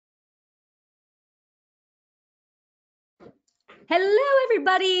Hello,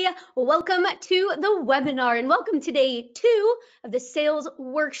 everybody. Welcome to the webinar and welcome to day 2 of the sales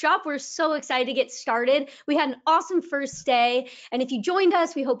workshop. We're so excited to get started. We had an awesome first day, and if you joined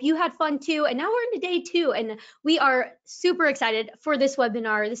us, we hope you had fun too. And now we're into day 2, and we are super excited for this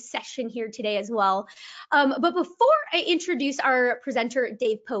webinar, this session here today as well. But before I introduce our presenter,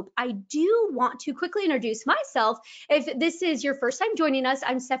 Dave Pope, I do want to quickly introduce myself. If this is your first time joining us,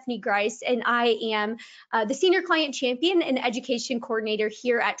 I'm Stephanie Grice, and I am the Senior Client Champion and Education Coordinator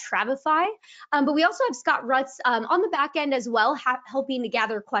here at Travefy. But we also have Scott Rutz on the back end as well, helping to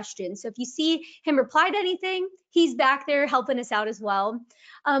gather questions. So if you see him reply to anything, he's back there helping us out as well.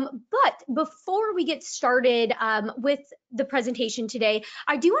 But before we get started with the presentation today,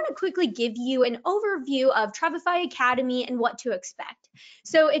 I do want to quickly give you an overview of Travefy Academy and what to expect.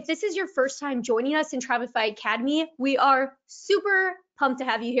 So if this is your first time joining us in Travefy Academy, we are super pumped to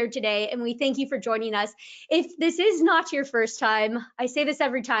have you here today, and we thank you for joining us. If this is not your first time, I say this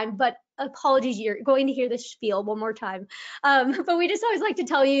every time, but apologies, you're going to hear this spiel one more time. But we just always like to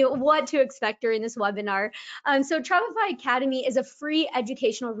tell you what to expect during this webinar. So Travefy Academy is a free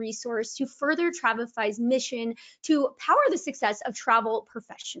educational resource to further Travefy's mission to power the success of travel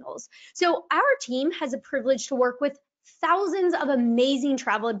professionals. So our team has a privilege to work with thousands of amazing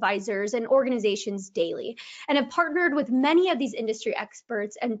travel advisors and organizations daily, and have partnered with many of these industry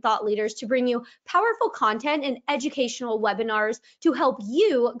experts and thought leaders to bring you powerful content and educational webinars to help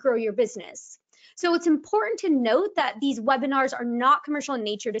you grow your business. So it's important to note that these webinars are not commercial in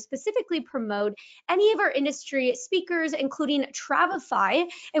nature to specifically promote any of our industry speakers, including Travefy,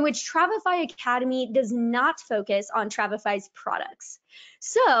 in which Travefy Academy does not focus on Travefy's products.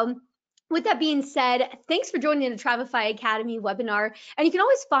 So with that being said, thanks for joining the Travefy Academy webinar. And you can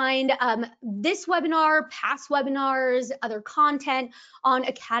always find this webinar, past webinars, other content on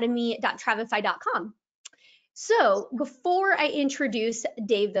academy.travefy.com. So before I introduce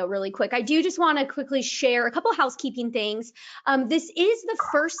Dave, though, really quick, I do just want to quickly share a couple housekeeping things. This is the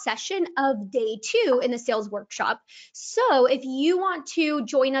first session of day 2 in the sales workshop. So if you want to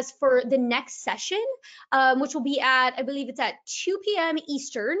join us for the next session, which will be at, I believe it's at 2 p.m.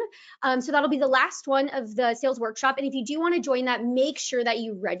 Eastern. So that'll be the last one of the sales workshop. And if you do want to join that, make sure that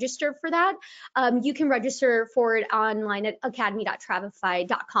you register for that. You can register for it online at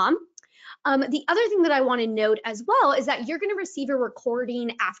academy.travefy.com. The other thing that I want to note as well is that you're going to receive a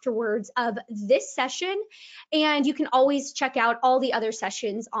recording afterwards of this session, and you can always check out all the other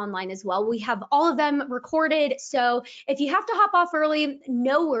sessions online as well. We have all of them recorded, so if you have to hop off early,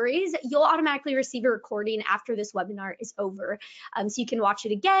 no worries. You'll automatically receive a recording after this webinar is over, so you can watch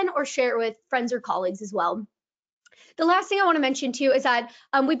it again or share it with friends or colleagues as well. The last thing I want to mention too is that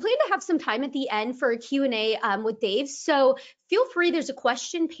we plan to have some time at the end for a Q&A with Dave. So feel free, there's a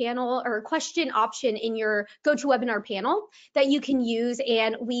question panel or a question option in your GoToWebinar panel that you can use,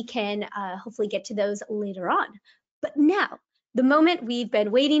 and we can hopefully get to those later on. But now, the moment we've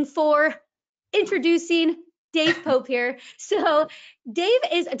been waiting for, introducing Dave Pope here. So Dave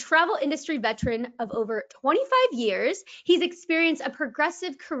is a travel industry veteran of over 25 years. He's experienced a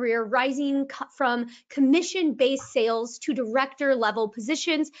progressive career rising from commission-based sales to director level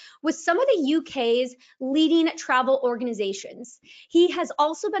positions with some of the UK's leading travel organizations. He has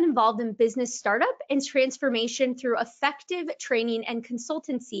also been involved in business startup and transformation through effective training and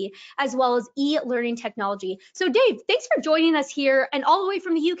consultancy, as well as e-learning technology. So Dave, thanks for joining us here and all the way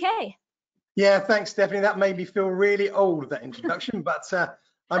from the UK. Yeah, thanks, Stephanie. That made me feel really old, that introduction, but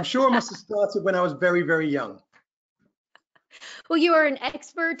I'm sure I must have started when I was very, very young. Well, you are an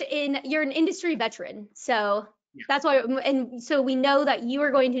expert you're an industry veteran. So yeah. That's why, and so we know that you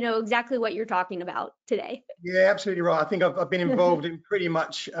are going to know exactly what you're talking about today. Yeah, absolutely right. I think I've been involved in pretty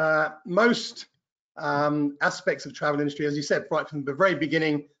much most aspects of travel industry, as you said, right from the very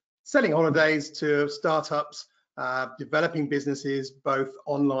beginning, selling holidays to startups, developing businesses both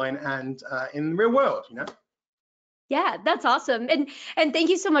online and in the real world, you know. Yeah, that's awesome. And thank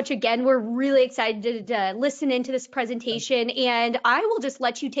you so much again. We're really excited to listen into this presentation, and I will just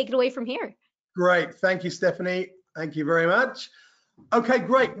let you take it away from here. Great. Thank you, Stephanie. Thank you very much. Okay,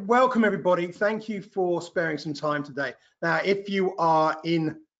 great. Welcome, everybody. Thank you for sparing some time today. Now, if you are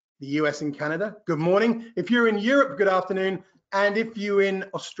in the US and Canada, good morning. If you're in Europe, good afternoon. And if you're in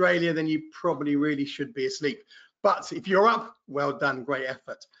Australia, then you probably really should be asleep. But if you're up, well done, great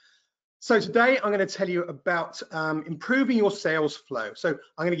effort. So today I'm going to tell you about improving your sales flow. So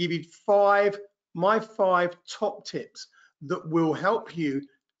I'm going to give you my five top tips that will help you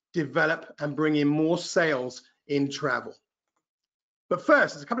develop and bring in more sales in travel. But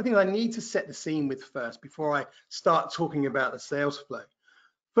first, there's a couple of things I need to set the scene with first before I start talking about the sales flow.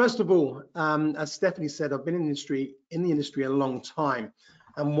 First of all, as Stephanie said, I've been in the industry a long time.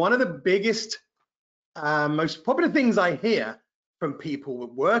 And one of the biggest, most popular things I hear from people who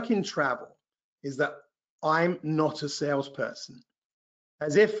work in travel is that I'm not a salesperson,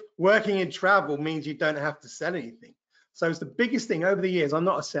 as if working in travel means you don't have to sell anything. So it's the biggest thing over the years. I'm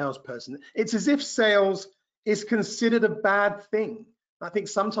not a salesperson. It's as if sales is considered a bad thing. I think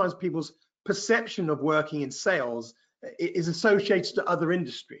sometimes people's perception of working in sales is associated to other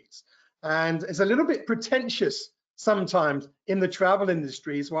industries. And it's a little bit pretentious sometimes in the travel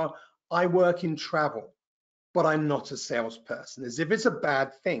industry as well. I work in travel, but I'm not a salesperson, as if it's a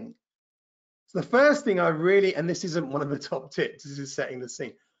bad thing. So the first thing I really, and this isn't one of the top tips, this is setting the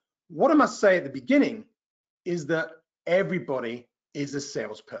scene. What I must say at the beginning is that everybody is a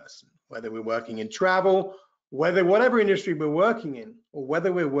salesperson, whether we're working in travel, whatever industry we're working in, or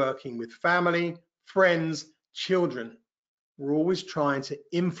whether we're working with family, friends, children. We're always trying to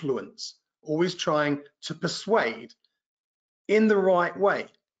influence, always trying to persuade in the right way.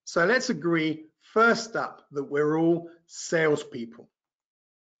 So let's agree first up that we're all salespeople.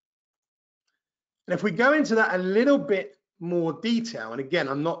 And if we go into that a little bit more detail, and again,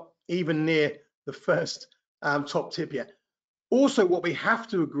 I'm not even near the first top tip yet. Also, what we have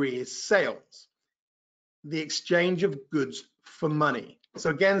to agree is sales, the exchange of goods for money. So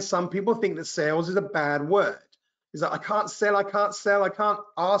again, some people think that sales is a bad word. Is that I can't sell, I can't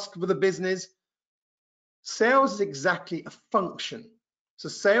ask for the business. Sales is exactly a function. So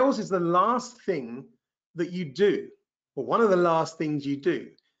sales is the last thing that you do, or one of the last things you do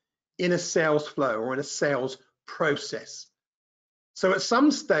in a sales flow or in a sales process. So at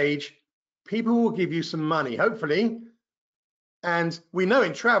some stage, people will give you some money, hopefully, and we know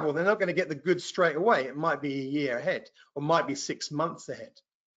in travel, they're not going to get the goods straight away. It might be a year ahead or might be 6 months ahead.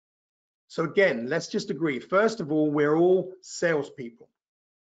 So again, let's just agree. First of all, we're all salespeople.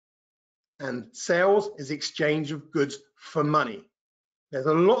 And sales is exchange of goods for money. There's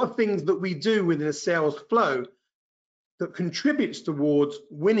a lot of things that we do within a sales flow that contributes towards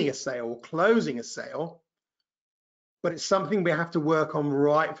winning a sale, closing a sale, but it's something we have to work on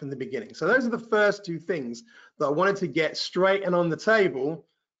right from the beginning. So those are the first two things that I wanted to get straight and on the table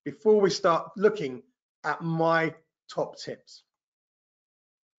before we start looking at my top tips.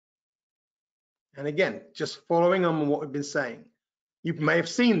 And again, just following on what we've been saying. You may have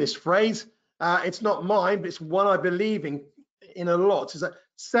seen this phrase. It's not mine, but it's one I believe in a lot, is that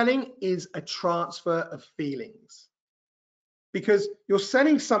selling is a transfer of feelings. Because you're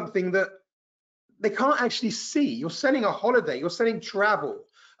selling something that they can't actually see. You're selling a holiday, you're selling travel,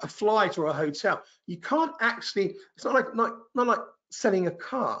 a flight or a hotel. You can't actually, it's not like selling a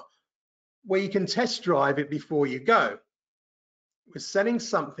car where you can test drive it before you go. We're selling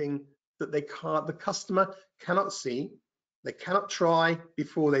something that the customer cannot see, they cannot try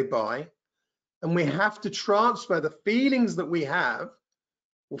before they buy. And we have to transfer the feelings that we have.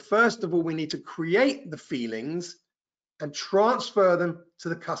 Well, first of all, we need to create the feelings and transfer them to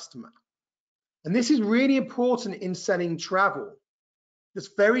the customer. And this is really important in selling travel. It's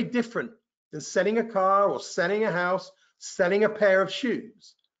very different than selling a car or selling a house, selling a pair of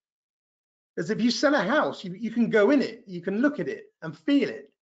shoes. Because if you sell a house, you can go in it, you can look at it and feel it.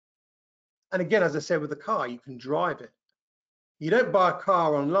 And again, as I said with a car, you can drive it. You don't buy a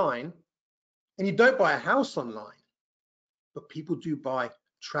car online and you don't buy a house online, but people do buy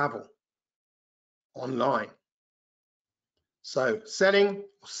travel online. So selling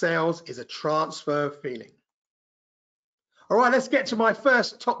or sales is a transfer of feeling. All right, let's get to my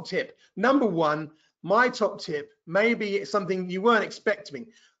first top tip. Number one, my top tip may be something you weren't expecting,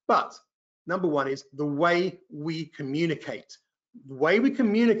 but number one is the way we communicate. The way we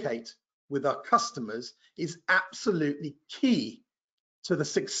communicate with our customers is absolutely key to the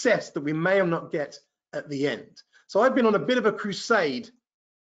success that we may or not get at the end. So I've been on a bit of a crusade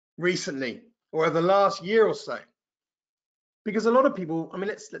recently, or over the last year or so, because a lot of people, I mean,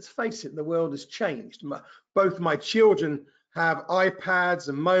 let's face it, the world has changed. Both my children have iPads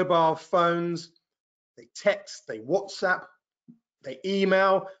and mobile phones. They text, they WhatsApp, they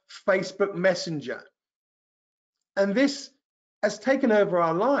email, Facebook Messenger. And this has taken over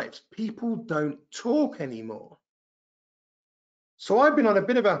our lives. People don't talk anymore. So I've been on a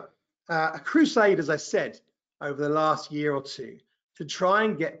bit of a crusade, as I said, over the last year or two to try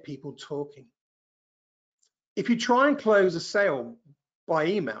and get people talking. If you try and close a sale by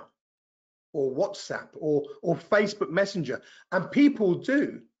email or WhatsApp or Facebook Messenger, and people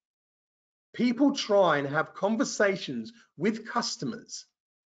do, people try and have conversations with customers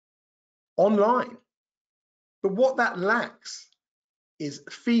online. But what that lacks is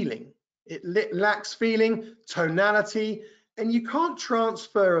feeling. It lacks feeling, tonality. And you can't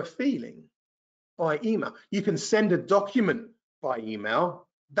transfer a feeling by email. You can send a document by email.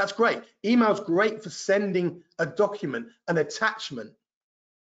 That's great. Email's great for sending a document, an attachment.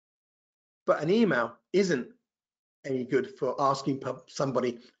 But an email isn't any good for asking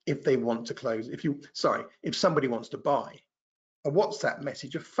somebody if they want to close. If somebody wants to buy. A WhatsApp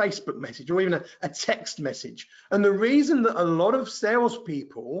message, a Facebook message, or even a text message. And the reason that a lot of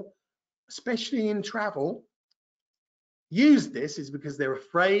salespeople, especially in travel, use this is because they're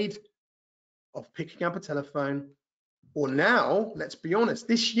afraid of picking up a telephone. Or now, let's be honest,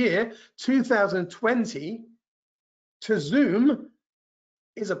 this year, 2020, to Zoom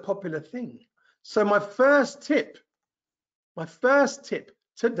is a popular thing. So my first tip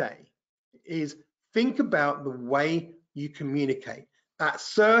today is think about the way you communicate at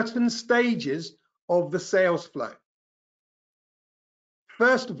certain stages of the sales flow.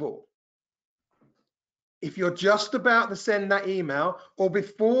 First of all, if you're just about to send that email, or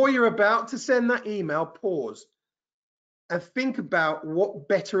before you're about to send that email, pause and think about what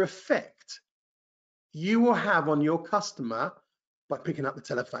better effect you will have on your customer by picking up the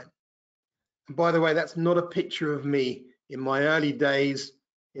telephone. And by the way, that's not a picture of me in my early days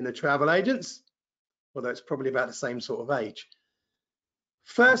in the travel agents, although it's probably about the same sort of age.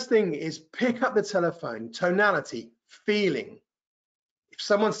 First thing is pick up the telephone, tonality, feeling. If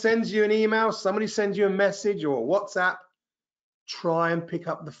someone sends you an email, somebody sends you a message or a WhatsApp, try and pick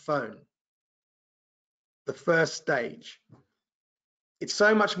up the phone. The first stage. It's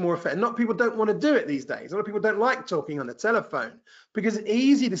so much more effective. Not people don't want to do it these days. A lot of people don't like talking on the telephone because it's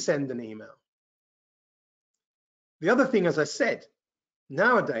easy to send an email. The other thing, as I said,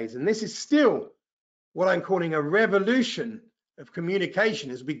 nowadays, and this is still what I'm calling a revolution of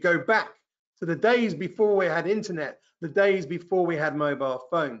communication, as we go back to the days before we had internet, the days before we had mobile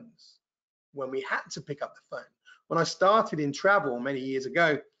phones, when we had to pick up the phone. When I started in travel many years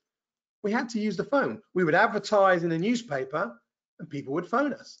ago, we had to use the phone. We would advertise in the newspaper and people would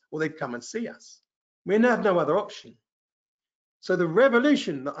phone us or they'd come and see us. We had no other option. So the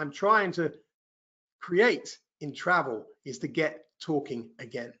revolution that I'm trying to create in travel is to get talking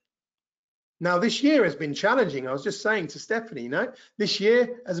again. Now, this year has been challenging. I was just saying to Stephanie, this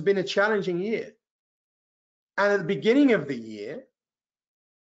year has been a challenging year. And at the beginning of the year,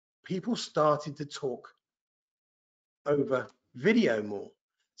 people started to talk over video more.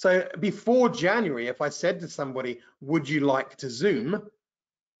 So before January, if I said to somebody, would you like to Zoom?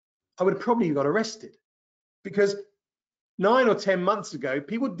 I would have probably got arrested, because 9 or 10 months ago,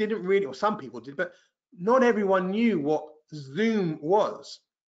 people didn't really, or some people did, but not everyone knew what Zoom was.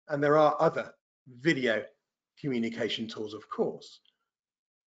 And there are other video communication tools, of course.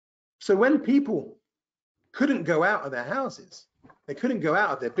 So when people couldn't go out of their houses, they couldn't go out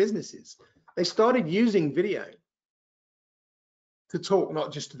of their businesses, they started using video to talk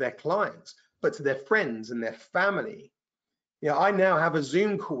not just to their clients, but to their friends and their family. I now have a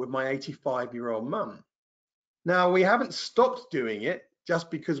Zoom call with my 85-year-old mum. Now, we haven't stopped doing it just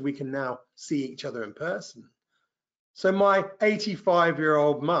because we can now see each other in person. So my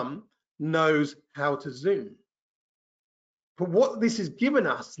 85-year-old mum knows how to Zoom. But what this has given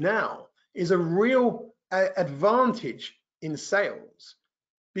us now is a real advantage in sales,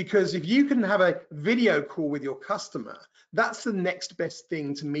 because if you can have a video call with your customer, that's the next best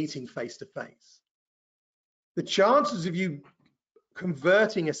thing to meeting face to face. The chances of you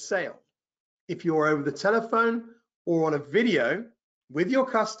converting a sale, if you're over the telephone or on a video with your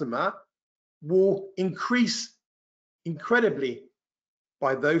customer, will increase incredibly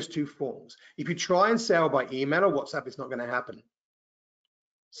by those two forms. If you try and sell by email or WhatsApp, it's not going to happen.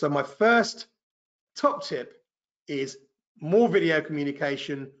 So my first top tip is more video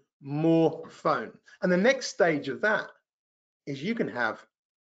communication, more phone. And the next stage of that is you can have,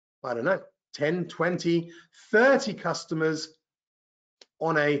 I don't know, 10, 20, 30 customers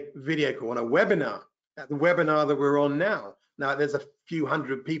on a video call, on a webinar, at the webinar that we're on now. Now, there's a few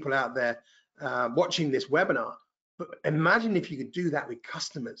hundred people out there watching this webinar, but imagine if you could do that with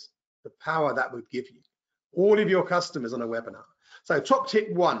customers, the power that would give you. All of your customers on a webinar. So top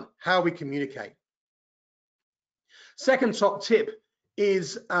tip 1, how we communicate. Second top tip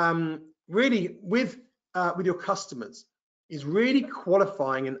is really with your customers, is really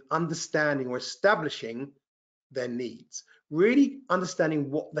qualifying and understanding or establishing their needs, really understanding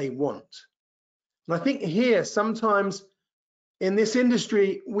what they want. And I think here, sometimes in this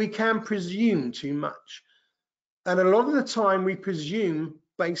industry, we can presume too much. And a lot of the time we presume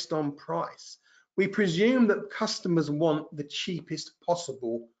based on price. We presume that customers want the cheapest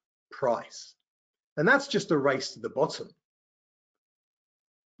possible price. And that's just a race to the bottom.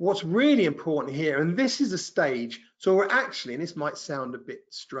 What's really important here, and this is a stage So we're actually, and this might sound a bit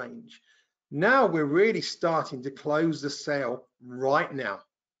strange, now we're really starting to close the sale right now.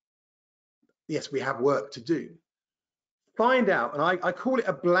 Yes, we have work to do. Find out, and I call it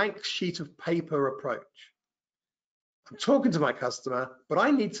a blank sheet of paper approach. I'm talking to my customer, but I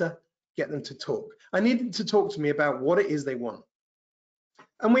need to get them to talk. I need them to talk to me about what it is they want.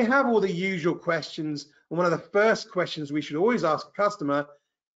 And we have all the usual questions. And one of the first questions we should always ask a customer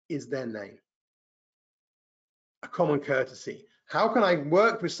is their name. A common courtesy. How can I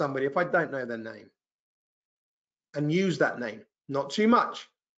work with somebody if I don't know their name? And use that name, not too much,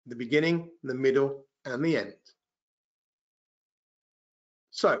 the beginning, the middle, and the end.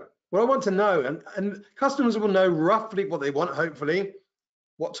 So what I want to know, and customers will know roughly what they want, hopefully,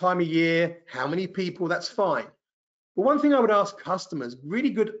 what time of year, how many people, that's fine. But one thing I would ask customers, really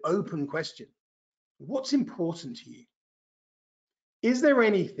good open question, what's important to you? Is there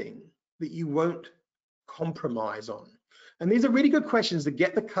anything that you won't compromise on? And these are really good questions to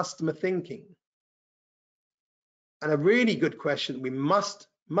get the customer thinking. And a really good question, we must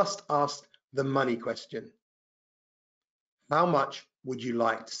ask the money question. How much would you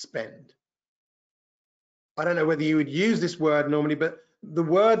like to spend? I don't know whether you would use this word normally, but the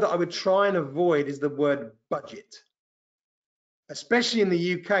word that I would try and avoid is the word budget. Especially in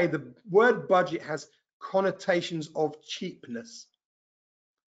the UK, the word budget has connotations of cheapness.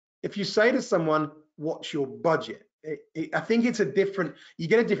 If you say to someone, what's your budget? I think it's you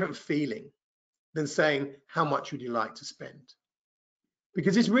get a different feeling than saying, how much would you like to spend?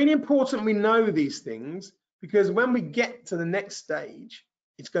 Because it's really important we know these things, because when we get to the next stage,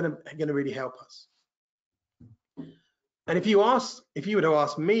 it's gonna really help us. And if you were to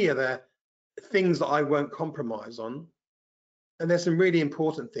ask me, are there things that I won't compromise on? And there's some really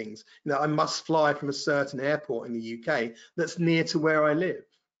important things. You know, I must fly from a certain airport in the UK that's near to where I live.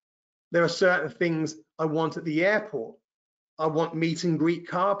 There are certain things I want at the airport. I want meet and greet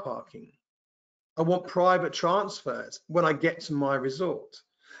car parking. I want private transfers when I get to my resort.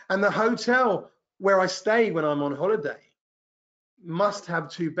 And the hotel where I stay when I'm on holiday must have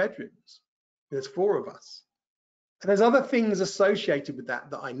 2 bedrooms. There's 4 of us. And there's other things associated with that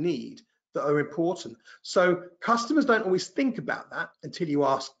I need that are important. So customers don't always think about that until you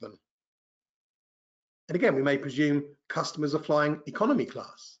ask them. And again, we may presume customers are flying economy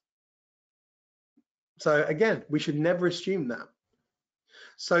class. So again, we should never assume that.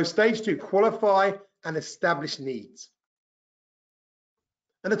 So stage 2, qualify and establish needs.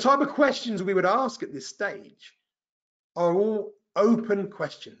 And the type of questions we would ask at this stage are all open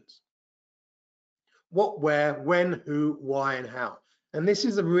questions. What, where, when, who, why, and how. And this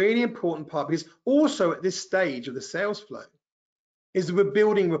is a really important part, because also at this stage of the sales flow is that we're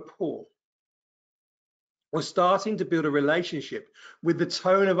building rapport. We're starting to build a relationship with the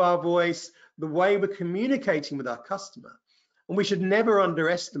tone of our voice, the way we're communicating with our customer. And we should never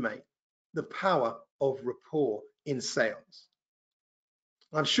underestimate the power of rapport in sales.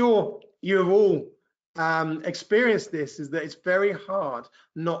 I'm sure you have all experienced this, is that it's very hard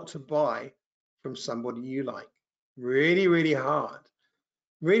not to buy from somebody you like. Really, really hard.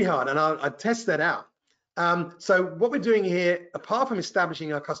 Really hard, and I'll test that out. So what we're doing here, apart from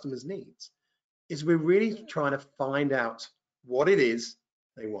establishing our customers' needs, is we're really trying to find out what it is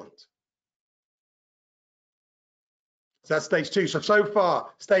they want. So that's stage 2. So far,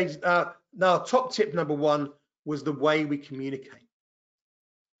 now top tip number 1 was the way we communicate.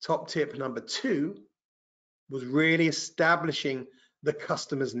 Top tip number 2 was really establishing the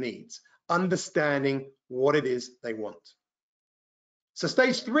customer's needs, understanding what it is they want. So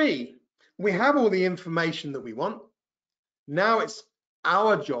stage 3, we have all the information that we want. Now it's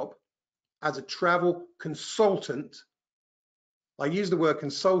our job as a travel consultant. I use the word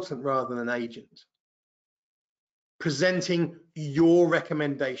consultant rather than agent. Presenting your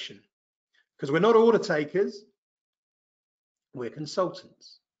recommendation, because we're not order takers, we're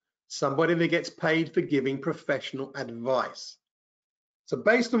consultants. Somebody that gets paid for giving professional advice. So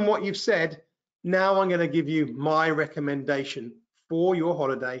based on what you've said, now I'm going to give you my recommendation for your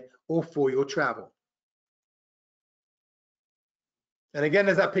holiday or for your travel. And again,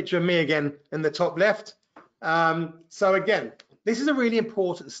 there's that picture of me again in the top left. So again, this is a really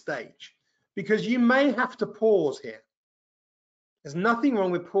important stage, because you may have to pause here. There's nothing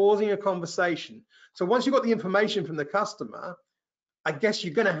wrong with pausing a conversation. So once you've got the information from the customer, I guess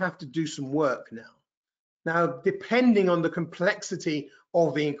you're going to have to do some work now. Now, depending on the complexity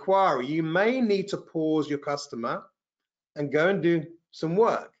of the inquiry, you may need to pause your customer and go and do some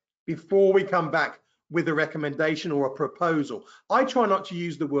work before we come back with a recommendation or a proposal. I try not to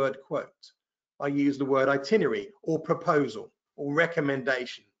use the word quote. I use the word itinerary or proposal or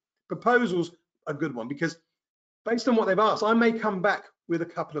recommendation. Proposal's a good one, because based on what they've asked, I may come back with a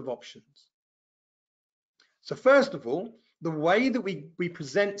couple of options. So first of all, the way that we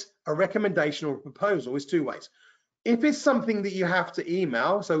present a recommendation or a proposal is two ways. If it's something that you have to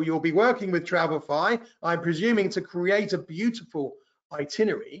email, so you'll be working with Travelify, I'm presuming, to create a beautiful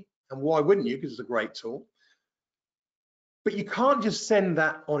itinerary, and why wouldn't you, because it's a great tool. But you can't just send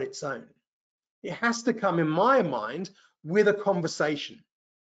that on its own. It has to come, in my mind, with a conversation.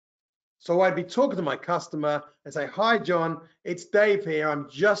 So I'd be talking to my customer and say, hi, John, it's Dave here. I'm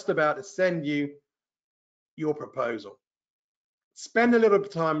just about to send you your proposal. Spend a little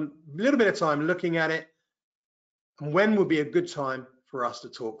bit of time looking at it, and when would be a good time for us to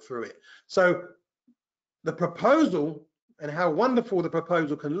talk through it. So the proposal, and how wonderful the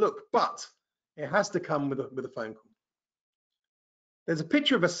proposal can look, but it has to come with a phone call. There's a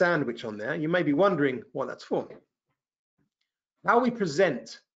picture of a sandwich on there. You may be wondering what that's for. How we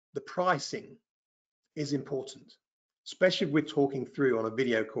present the pricing is important, especially if we're talking through on a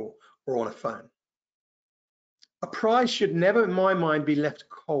video call or on a phone. A price should never, in my mind, be left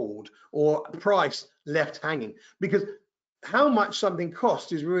cold or a price left hanging, because how much something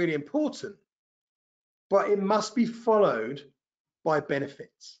costs is really important, but it must be followed by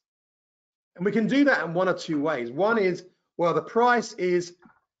benefits. And we can do that in one or two ways. One is, well, the price is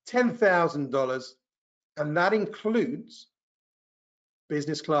 $10,000, and that includes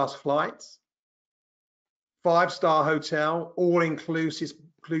business class flights, 5-star hotel, all-inclusive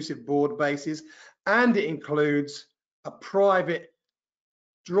board bases, and it includes a private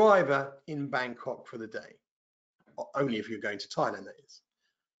driver in Bangkok for the day, only if you're going to Thailand, that is.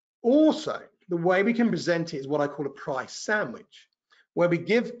 Also, the way we can present it is what I call a price sandwich, where we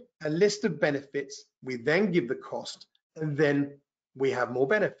give a list of benefits, we then give the cost, and then we have more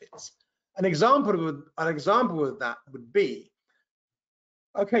benefits. An example of that would be,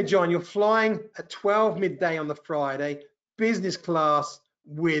 okay, John, you're flying at 12 midday on the Friday, business class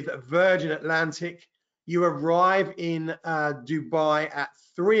with Virgin Atlantic. You arrive in Dubai at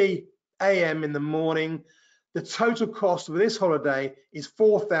 3 a.m. in the morning. The total cost of this holiday is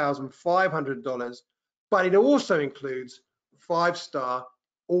 $4,500, but it also includes 5-star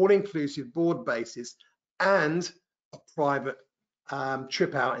all-inclusive board bases and a private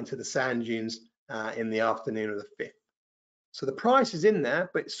trip out into the sand dunes in the afternoon of the 5th. So the price is in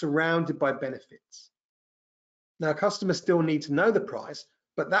there, but it's surrounded by benefits. Now, customers still need to know the price,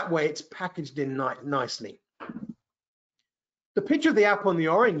 but that way it's packaged in nicely. The picture of the apple and the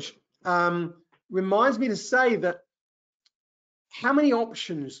orange reminds me to say that how many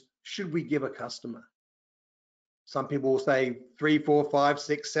options should we give a customer? Some people will say 3, 4, 5,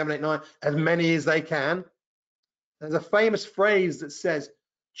 6, 7, 8, 9, as many as they can. There's a famous phrase that says,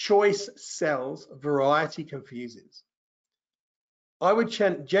 choice sells, variety confuses. I would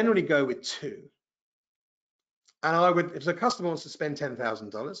generally go with 2. And I would, if the customer wants to spend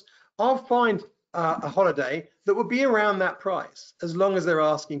 $10,000, I'll find a holiday that would be around that price, as long as they're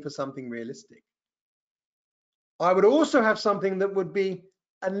asking for something realistic. I would also have something that would be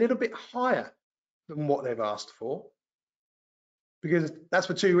a little bit higher than what they've asked for, because that's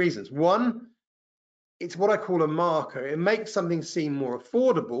for 2 reasons. One, it's what I call a marker. It makes something seem more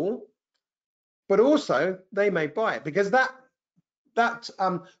affordable, but also they may buy it, because that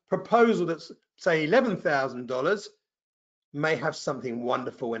proposal that's, say, $11,000 may have something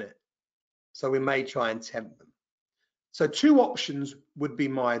wonderful in it. So we may try and tempt them. So 2 options would be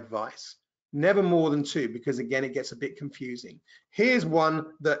my advice. Never more than 2, because again, it gets a bit confusing. Here's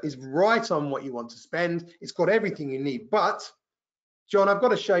one that is right on what you want to spend. It's got everything you need, but John, I've got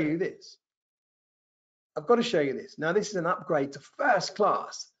to show you this. I've got to show you this. Now, this is an upgrade to first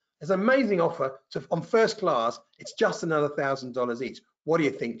class. There's an amazing offer on first class. It's just another $1,000 each. What do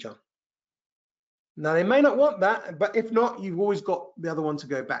you think, John? Now, they may not want that, but if not, you've always got the other one to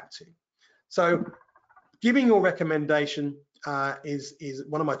go back to. So giving your recommendation is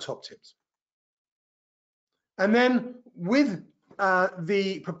one of my top tips. And then with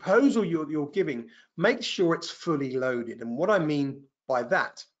the proposal you're giving, make sure it's fully loaded. And what I mean by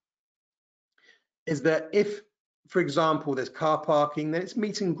that is that if, for example, there's car parking, then it's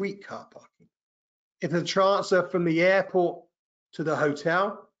meet and greet car parking. If there's a transfer from the airport to the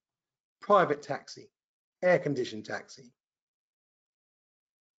hotel, private taxi, air-conditioned taxi.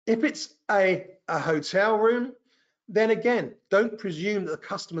 If it's a hotel room, then again, don't presume that the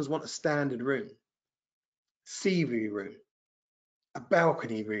customers want a standard room. Sea view room, a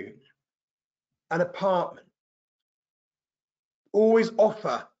balcony room, an apartment. Always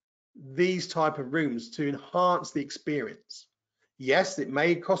offer these type of rooms to enhance the experience. Yes, it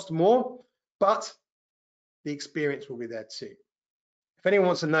may cost more, but the experience will be there too. If anyone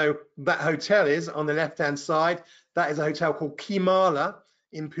wants to know what that hotel is on the left-hand side, that is a hotel called Kimala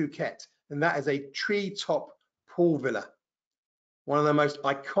in Phuket. And that is a treetop pool villa. One of the most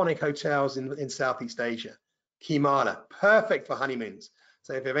iconic hotels in Southeast Asia. Kimala, perfect for honeymoons.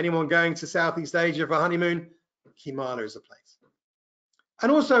 So if anyone going to Southeast Asia for a honeymoon, Kimala is the place.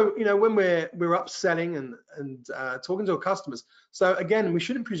 And also, you know, when we're upselling and talking to our customers, so again, we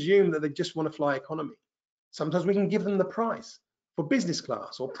shouldn't presume that they just want to fly economy. Sometimes we can give them the price for business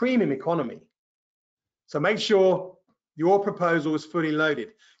class or premium economy. So make sure your proposal is fully loaded,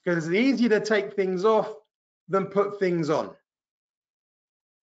 because it's easier to take things off than put things on.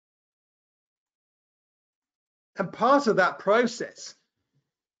 And part of that process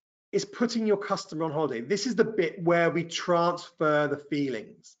is putting your customer on holiday. This is the bit where we transfer the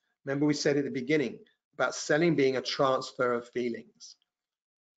feelings. Remember we said at the beginning about selling being a transfer of feelings.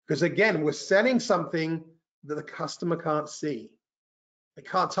 Because again, we're selling something that the customer can't see. They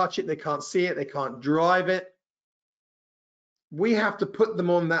can't touch it, they can't see it, they can't drive it. We have to put them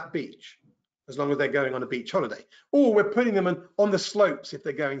on that beach, as long as they're going on a beach holiday. Or we're putting them on the slopes if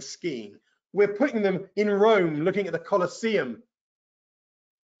they're going skiing. We're putting them in Rome, looking at the Colosseum.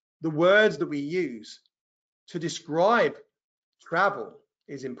 The words that we use to describe travel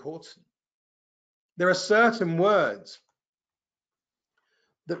is important. There are certain words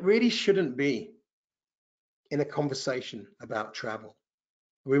that really shouldn't be in a conversation about travel.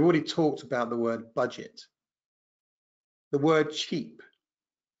 We've already talked about the word budget, the word cheap,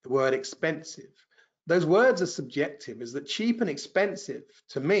 the word expensive. Those words are subjective. Is that cheap and expensive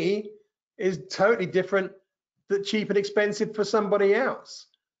to me is totally different than cheap and expensive for somebody else.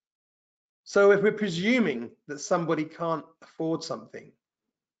 So if we're presuming that somebody can't afford something,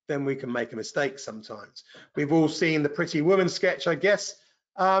 then we can make a mistake sometimes. We've all seen the Pretty Woman sketch, I guess.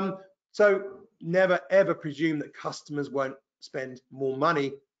 So never ever presume that customers won't spend more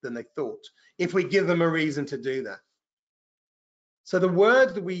money than they thought if we give them a reason to do that. So the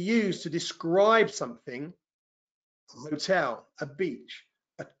words that we use to describe something, a hotel, a beach,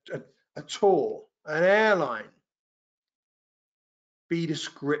 a tour, an airline, be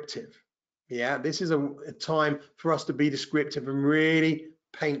descriptive. Yeah, this is a time for us to be descriptive and really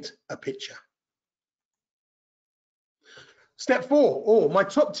paint a picture. Step 4, or my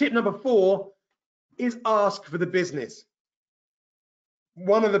top tip number 4, is ask for the business.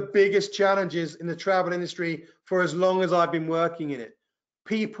 One of the biggest challenges in the travel industry for as long as I've been working in it,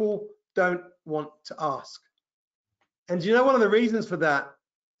 people don't want to ask. And do you know one of the reasons for that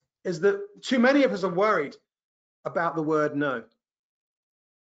is that too many of us are worried about the word no.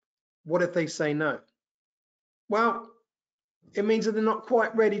 What if they say no? Well, it means that they're not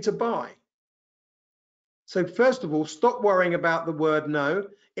quite ready to buy. So first of all, stop worrying about the word no.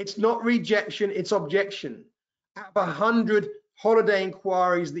 It's not rejection, it's objection. Out of 100 holiday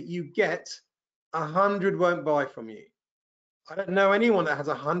inquiries that you get, 100 won't buy from you. I don't know anyone that has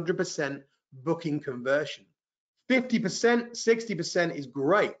 100% booking conversion. 50%, 60% is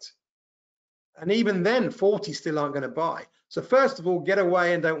great. And even then, 40 still aren't going to buy. So first of all, get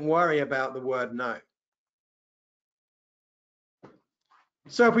away and don't worry about the word no.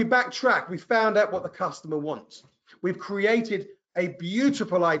 So if we backtrack, we found out what the customer wants. We've created a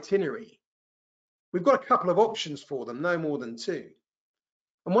beautiful itinerary. We've got a couple of options for them, no more than 2.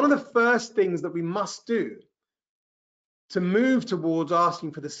 And one of the first things that we must do to move towards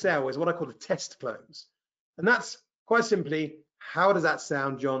asking for the sale is what I call the test close. And that's quite simply, how does that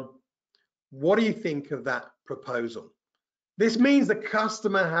sound, John? What do you think of that proposal? This means the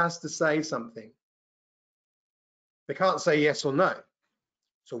customer has to say something. They can't say yes or no.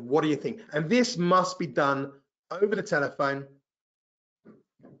 So what do you think? And this must be done over the telephone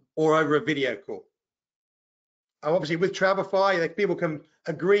or over a video call. Obviously with Travelify, people can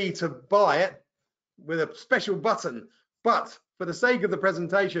agree to buy it with a special button, but for the sake of the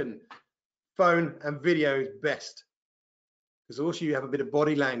presentation, phone and video is best. Because also you have a bit of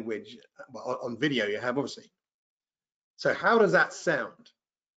body language on video, you have obviously. So how does that sound?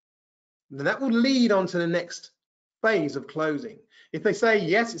 And that will lead on to the next phase of closing. If they say,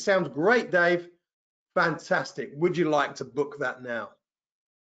 yes, it sounds great, Dave, fantastic. Would you like to book that now?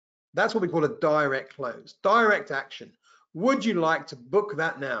 That's what we call a direct close, direct action. Would you like to book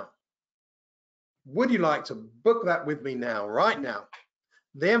that now? Would you like to book that with me now, right now?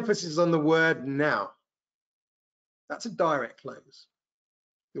 The emphasis is on the word now. That's a direct close.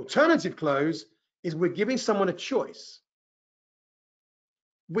 The alternative close is we're giving someone a choice.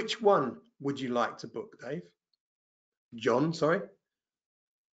 Which one would you like to book, Dave? John, sorry.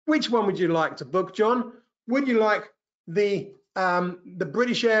 Which one would you like to book, John? Would you like the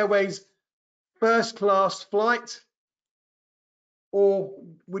British Airways first class flight or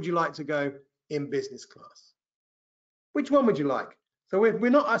would you like to go in business class? Which one would you like? So we're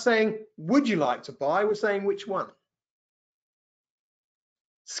not saying, would you like to buy? We're saying, which one?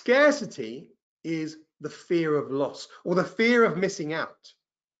 Scarcity is the fear of loss or the fear of missing out.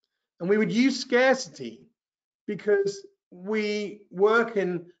 And we would use scarcity because we work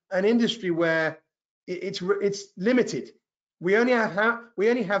in an industry where it's limited. We only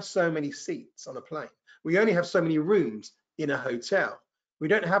have so many seats on a plane. We only have so many rooms in a hotel. We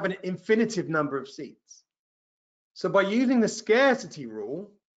don't have an infinitive number of seats. So by using the scarcity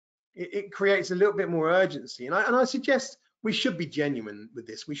rule, it creates a little bit more urgency. And I suggest we should be genuine with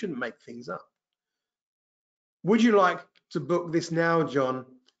this. We shouldn't make things up. Would you like to book this now, John?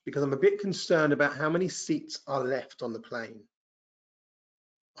 Because I'm a bit concerned about how many seats are left on the plane.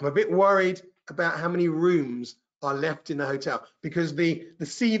 I'm a bit worried about how many rooms are left in the hotel, because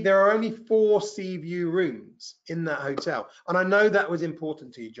there are only 4 sea view rooms in that hotel. And I know that was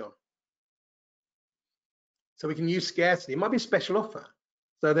important to you, John. So we can use scarcity. It might be a special offer.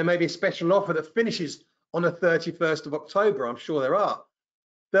 So there may be a special offer that finishes on the 31st of October. I'm sure there are.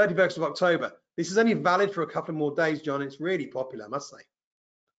 31st of October. This is only valid for a couple more days, John. It's really popular, I must say.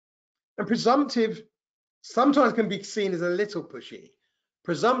 And presumptive sometimes can be seen as a little pushy.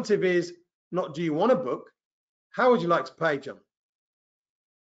 Presumptive is not, do you want to book? How would you like to pay, John?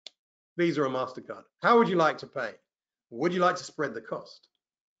 Visa or MasterCard. How would you like to pay? Would you like to spread the cost?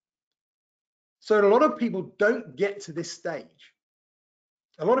 So a lot of people don't get to this stage.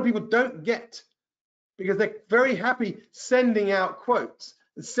 A lot of people don't get, because they're very happy sending out quotes,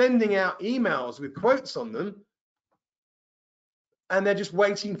 sending out emails with quotes on them, and they're just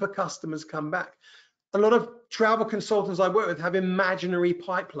waiting for customers to come back. A lot of travel consultants I work with have imaginary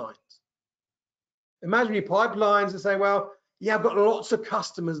pipelines. Imaginary pipelines and say, well, yeah, I've got lots of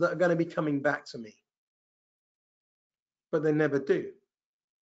customers that are going to be coming back to me, but they never do.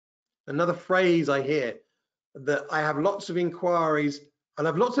 Another phrase I hear, that I have lots of inquiries and I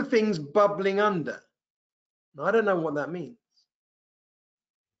have lots of things bubbling under. Now, I don't know what that means.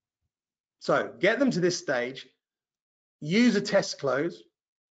 So get them to this stage, use a test close,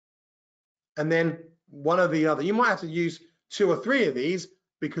 and then one or the other. You might have to use 2 or 3 of these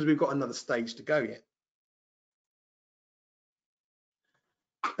because we've got another stage to go yet.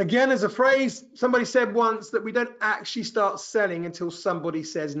 Again, as a phrase, somebody said once that we don't actually start selling until somebody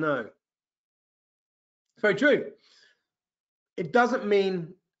says no. It's very true. It doesn't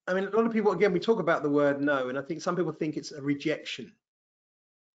mean, I mean, a lot of people, again, we talk about the word no, and I think some people think it's a rejection.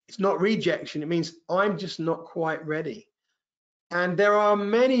 It's not rejection. It means I'm just not quite ready. And there are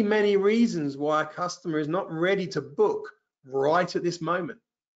many, many reasons why a customer is not ready to book right at this moment.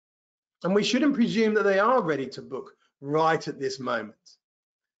 And we shouldn't presume that they are ready to book right at this moment.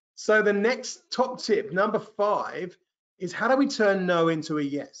 So the next top tip, number 5, is how do we turn no into a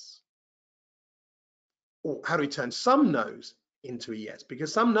yes? Or how do we turn some no's into a yes?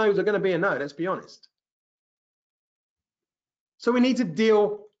 Because some no's are going to be a no, let's be honest. So we need to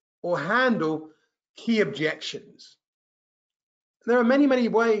deal or handle key objections. There are many, many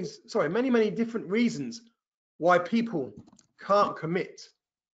ways, many different reasons why people can't commit.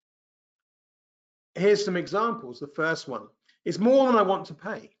 Here's some examples. The first one, it's more than I want to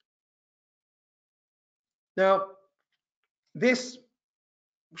pay. Now, this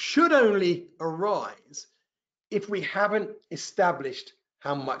should only arise if we haven't established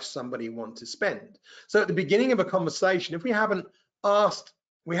how much somebody wants to spend. So at the beginning of a conversation, if we haven't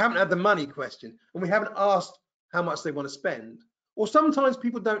had the money question, and we haven't asked how much they want to spend, or sometimes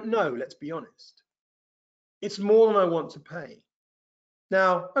people don't know, let's be honest. It's more than I want to pay.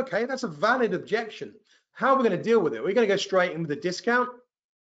 Now, okay, that's a valid objection. How are we going to deal with it? Are we going to go straight in with a discount?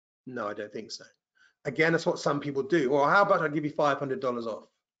 No, I don't think so. Again, that's what some people do. Or how about I give you $500 off?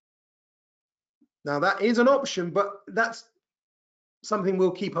 Now that is an option, but that's something we'll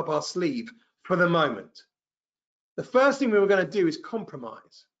keep up our sleeve for the moment. The first thing we were going to do is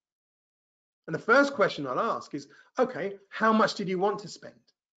compromise. And the first question I'll ask is, okay, how much did you want to spend?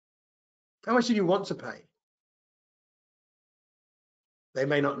 How much did you want to pay? They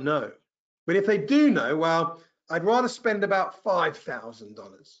may not know. But if they do know, well, I'd rather spend about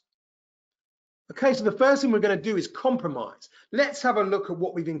 $5,000. Okay, so the first thing we're going to do is compromise. Let's have a look at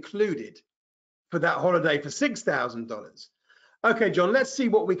what we've included for that holiday for $6,000. Okay, John, let's see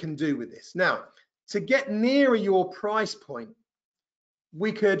what we can do with this. Now, to get nearer your price point,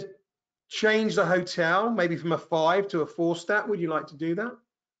 we could change the hotel, maybe from a 5 to a 4-star. Would you like to do that?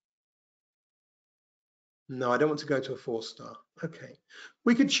 No, I don't want to go to a 4-star. Okay.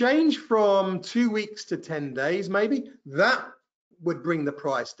 We could change from 2 weeks to 10 days, maybe. That would bring the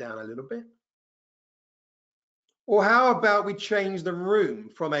price down a little bit. Or how about we change the room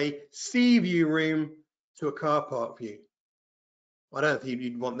from a sea view room to a car park view? I don't think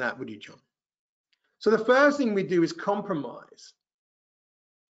you'd want that, would you, John? So the first thing we do is compromise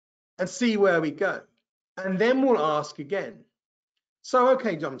and see where we go. And then we'll ask again. So,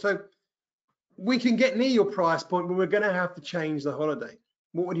 okay, John, so we can get near your price point, but we're going to have to change the holiday.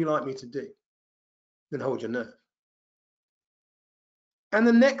 What would you like me to do? Then hold your nerve. And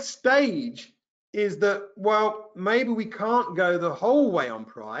the next stage is that, well, maybe we can't go the whole way on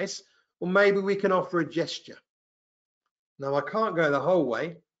price, or maybe we can offer a gesture. Now, I can't go the whole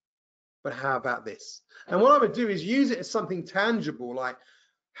way, but how about this? And what I would do is use it as something tangible, like,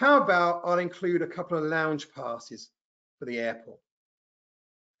 how about I'll include a couple of lounge passes for the airport?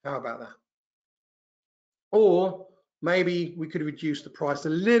 How about that? Or maybe we could reduce the price a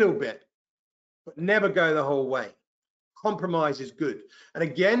little bit, but never go the whole way. Compromise is good. And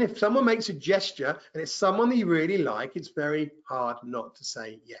again, if someone makes a gesture and it's someone that you really like, it's very hard not to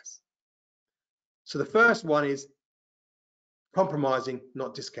say yes. So the first one is compromising,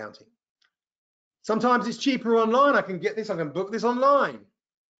 not discounting. Sometimes it's cheaper online. I can get this, I can book this online.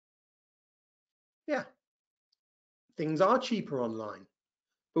 Yeah, things are cheaper online.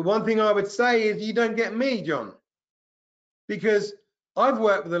 But one thing I would say is you don't get me, John, because I've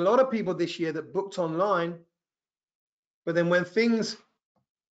worked with a lot of people this year that booked online, but then when things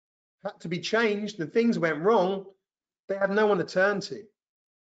had to be changed and things went wrong, they had no one to turn to.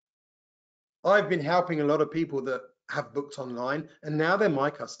 I've been helping a lot of people that have booked online, and now they're my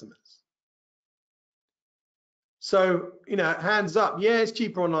customers. So, you know, hands up, yeah, it's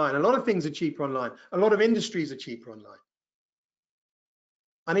cheaper online. A lot of things are cheaper online. A lot of industries are cheaper online.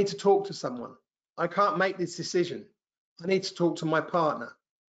 I need to talk to someone. I can't make this decision. I need to talk to my partner,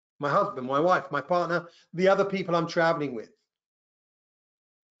 my husband, my wife, my partner, the other people I'm traveling with.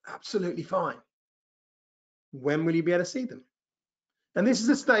 Absolutely fine. When will you be able to see them? And this is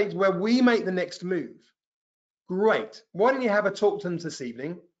the stage where we make the next move. Great. Why don't you have a talk to them this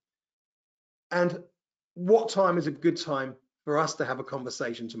evening? And what time is a good time for us to have a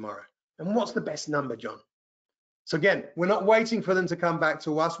conversation tomorrow? And what's the best number, John? So again, we're not waiting for them to come back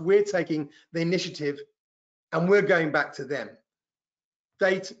to us. We're taking the initiative and we're going back to them.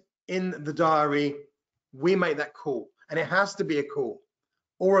 Date in the diary, we make that call, and it has to be a call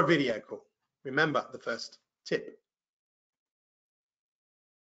or a video call. Remember the first tip.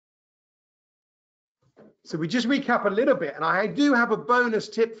 So we just recap a little bit, and I do have a bonus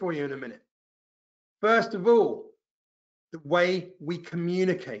tip for you in a minute. First of all, the way we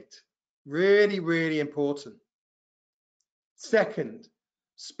communicate, really, really important. Second,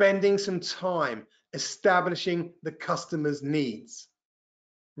 spending some time establishing the customer's needs.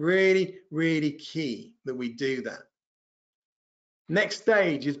 Really, really key that we do that. Next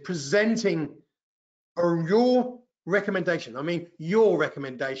stage is presenting your recommendation. I mean, your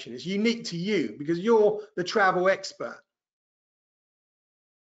recommendation is unique to you because you're the travel expert.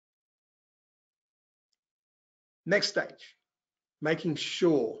 Next stage, making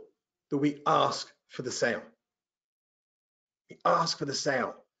sure that we ask for the sale. We ask for the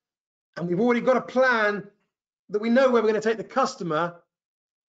sale. And we've already got a plan that we know where we're going to take the customer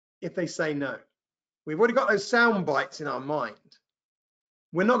if they say no. We've already got those sound bites in our mind.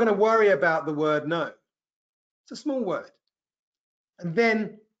 We're not going to worry about the word no. It's a small word. And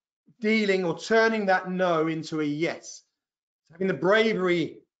then dealing or turning that no into a yes. Having the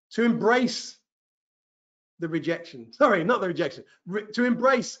bravery to embrace the rejection. Sorry, not the rejection. To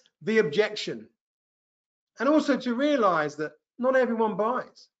embrace the objection. And also to realize that not everyone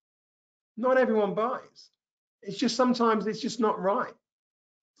buys. Not everyone buys. It's just sometimes it's just not right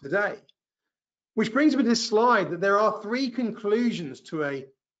today. Which brings me to this slide that there are three conclusions to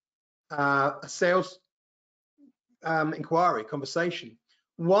a sales inquiry, conversation.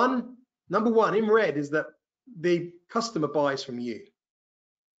 Number one in red is that the customer buys from you.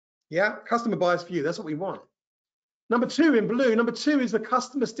 Yeah, customer buys for you. That's what we want. Number two in blue, number two is the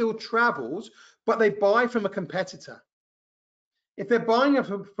customer still travels, but they buy from a competitor. If they're buying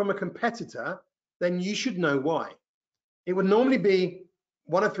from a competitor, then you should know why. It would normally be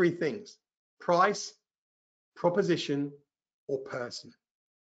one of three things: price, proposition, or person.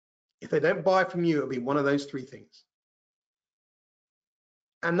 If they don't buy from you, it'll be one of those three things.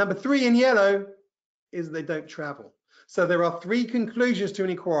 And number three in yellow is they don't travel. So there are three conclusions to an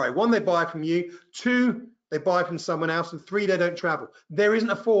inquiry. One, they buy from you. Two, they buy from someone else. And three, they don't travel. There isn't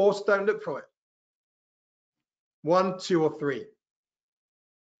a fourth, don't look for it. 1, 2, or 3.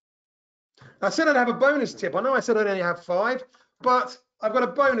 I said I'd have a bonus tip. I know I said I'd only have 5, but I've got a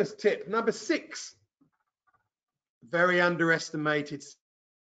bonus tip. Number 6, very underestimated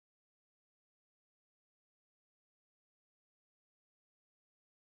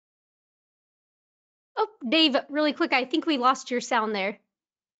Oh, Dave, really quick, I think we lost your sound there.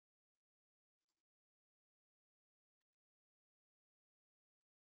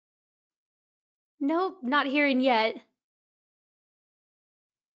 Nope, not hearing yet.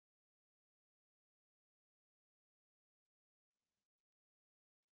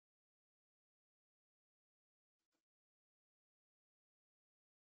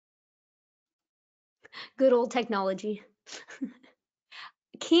 Good old technology.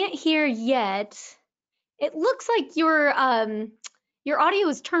 Can't hear yet. It looks like your audio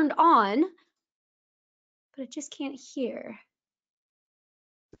is turned on, but I just can't hear.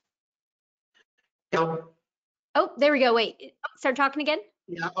 Yeah, Oh, there we go. Wait, start talking again.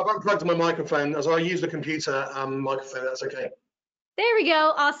 yeah, I've unplugged my microphone as I use the computer microphone. That's okay. There we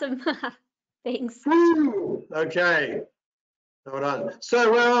go. Awesome. Thanks. Woo! Okay, well done.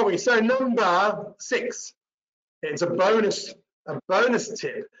 So where are we? So number 6. It's a bonus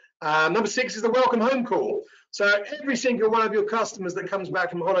tip. Number 6 is the welcome home call. So every single one of your customers that comes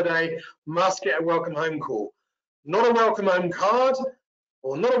back from holiday must get a welcome home call. Not a welcome home card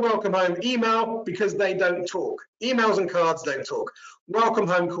or not a welcome home email, because they don't talk. Emails and cards don't talk. Welcome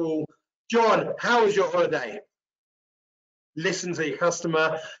home call. John, how was your holiday? Listen to your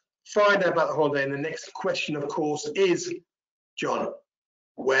customer, find out about the holiday, and the next question, of course, is, John,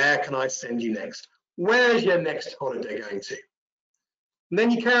 where can I send you next? Where's your next holiday going to? And then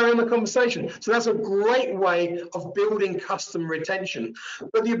you carry on the conversation. So that's a great way of building customer retention.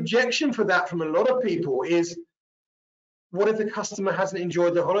 But the objection for that from a lot of people is, what if the customer hasn't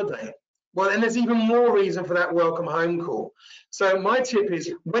enjoyed the holiday? Well, and there's even more reason for that welcome home call. So my tip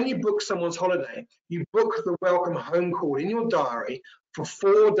is, when you book someone's holiday, you book the welcome home call in your diary for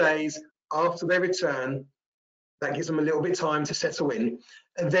 4 days after they return. That gives them a little bit of time to settle in,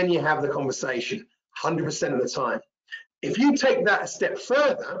 and then you have the conversation 100% of the time. If you take that a step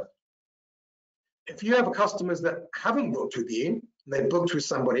further, if you have customers that haven't booked with you, and they've booked with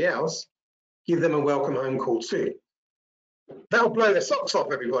somebody else, give them a welcome home call too. That'll blow their socks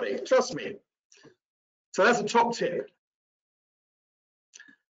off, everybody, trust me. So that's a top tip.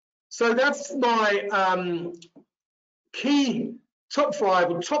 So that's my key top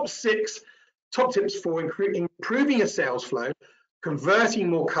 5 or top 6 top tips for improving your sales flow, converting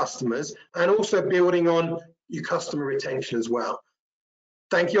more customers, and also building on your customer retention as well.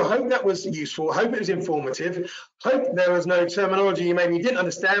 Thank you. I hope that was useful. I hope it was informative. Hope there was no terminology you maybe didn't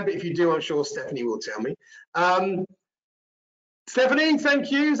understand, but if you do, I'm sure Stephanie will tell me. Stephanie,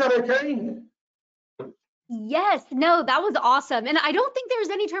 thank you. Is that okay? Yes, no, that was awesome. And I don't think there was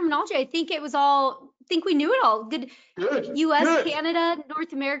any terminology. I think it was all, I think we knew it all. Good. US, good. Canada,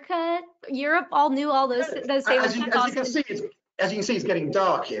 North America, Europe, all knew all those same. As you can see, it's getting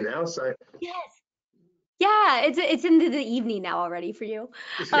dark here now. So yes. Yeah, it's into the evening now already for you.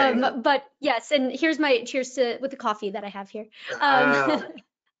 But yes, and here's my cheers to with the coffee that I have here.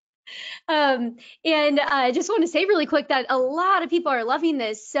 And I just want to say really quick that a lot of people are loving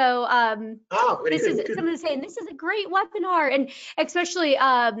this. So this is someone saying this is a great webinar, and especially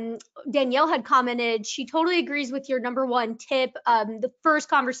Danielle had commented she totally agrees with your number 1 tip, the first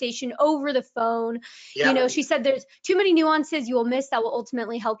conversation over the phone. Yeah. You know, she said there's too many nuances you will miss that will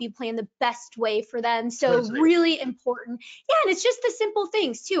ultimately help you plan the best way for them. So really important. Yeah, and it's just the simple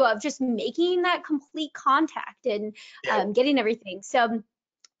things too of just making that complete contact and getting everything. So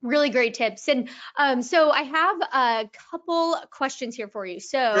really great tips. And so I have a couple questions here for you.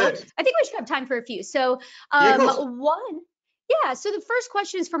 So I think we should have time for a few. So so the first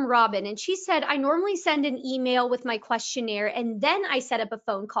question is from Robin, and she said, I normally send an email with my questionnaire and then I set up a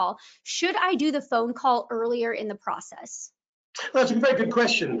phone call. Should I do the phone call earlier in the process? That's a very good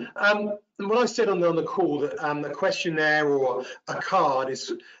question. What I said on the call, that a questionnaire or a card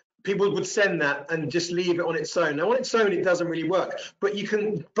is, people would send that and just leave it on its own. Now, on its own, it doesn't really work, but you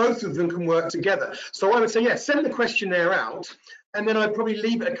can, both of them can work together. So I would say, yes, send the questionnaire out, and then I'd probably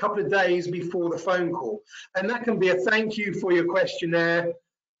leave it a couple of days before the phone call. And that can be a thank you for your questionnaire.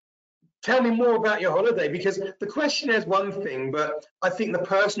 Tell me more about your holiday, because the questionnaire is one thing, but I think the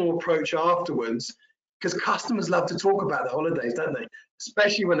personal approach afterwards, because customers love to talk about the holidays, don't they?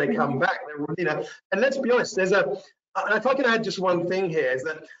 Especially when they come back, you know. And let's be honest, if I can add just one thing here, is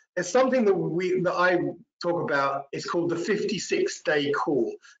that there's something that I talk about. It's called the 56-day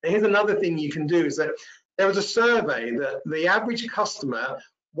call. And here's another thing you can do, is that there was a survey that the average customer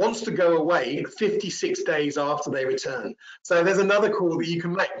wants to go away 56 days after they return. So there's another call that you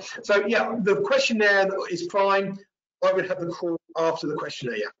can make. So yeah, the questionnaire is fine. I would have the call after the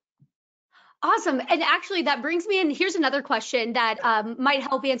questionnaire. Awesome. And actually, that brings me in. Here's another question that might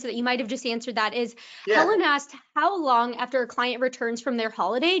help answer that. You might have just answered that is Helen asked, how long after a client returns from their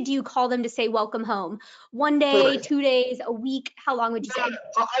holiday do you call them to say welcome home? 1 day, 2 days, a week? How long would you say?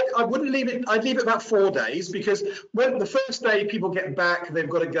 I wouldn't leave it. I'd leave it about 4 days, because when the first day people get back, they've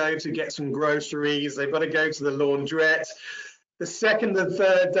got to go to get some groceries. They've got to go to the laundrette. The second and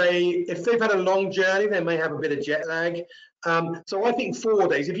third day, if they've had a long journey, they may have a bit of jet lag. So I think 4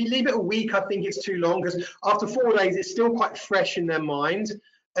 days. If you leave it a week, I think it's too long, because after 4 days, it's still quite fresh in their mind,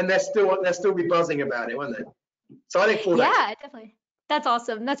 and they'll still be buzzing about it, won't they? So I think 4 days. Yeah, definitely. That's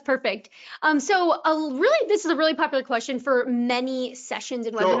awesome. That's perfect. Really, this is a really popular question for many sessions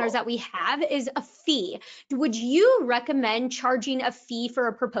and webinars that we have is a fee. Would you recommend charging a fee for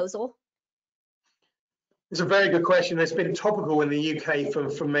a proposal? It's a very good question. It's been topical in the UK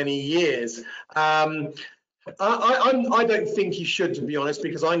for many years. I don't think you should, to be honest,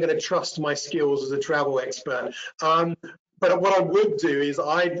 because I'm going to trust my skills as a travel expert. But what I would do is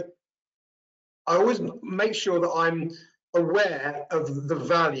I always make sure that I'm aware of the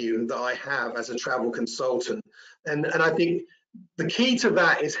value that I have as a travel consultant. And I think the key to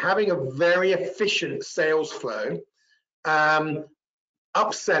that is having a very efficient sales flow,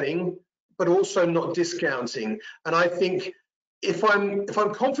 upselling, but also not discounting. And I think if I'm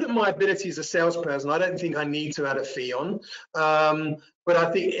confident in my ability as a salesperson, I don't think I need to add a fee on. But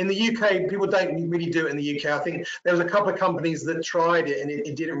I think in the UK, people don't really do it in the UK. I think there was a couple of companies that tried it and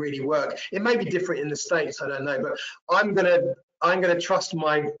it didn't really work. It may be different in the States, I don't know, but I'm gonna trust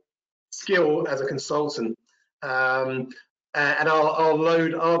my skill as a consultant, and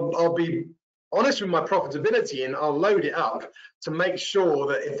I'll be honest with my profitability, and I'll load it up to make sure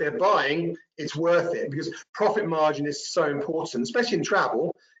that if they're buying, it's worth it, because profit margin is so important, especially in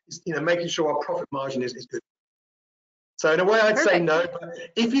travel. Making sure our profit margin is good. So in a way, I'd say no, but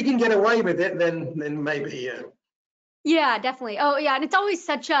if you can get away with it, then maybe, yeah. Yeah, definitely. Oh yeah, and it's always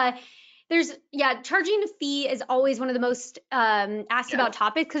such a charging a fee is always one of the most asked about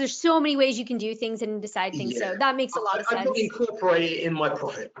topics, because there's so many ways you can do things and decide things. So that makes a lot of sense. I can incorporate it in my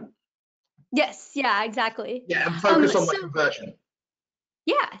profit. Yes, yeah, exactly. Yeah, and focus on my conversion.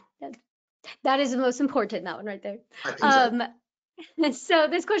 Yeah, that is the most important, that one right there. I think so. So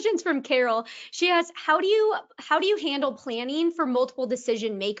this question's from Carol. She asks, how do you handle planning for multiple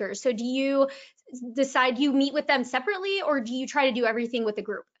decision makers? So do you decide you meet with them separately, or do you try to do everything with the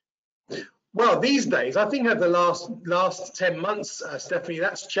group? Well, these days, I think over the last 10 months, Stephanie,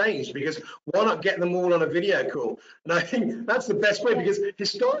 that's changed, because why not get them all on a video call? And I think that's the best way, because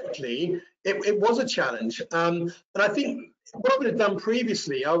historically, it was a challenge. And I think what I would have done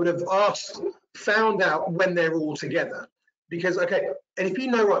previously, I would have found out when they're all together. Because, okay, and if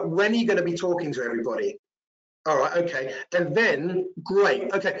you know, right, when are you going to be talking to everybody? All right, okay, and then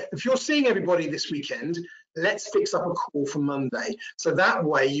great. Okay, if you're seeing everybody this weekend, let's fix up a call for Monday. So that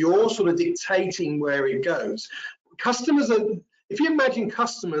way you're sort of dictating where it goes. Customers are, if you imagine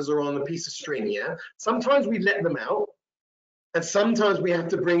customers are on a piece of string, yeah, sometimes we let them out and sometimes we have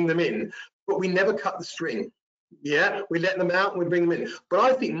to bring them in, but we never cut the string. Yeah, we let them out and we bring them in. But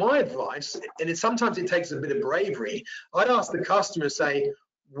I think my advice, and sometimes it takes a bit of bravery, I'd ask the customer, say,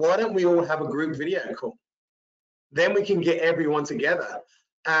 why don't we all have a group video call? Then we can get everyone together.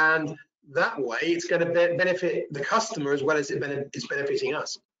 And that way it's going to benefit the customer as well as it's benefiting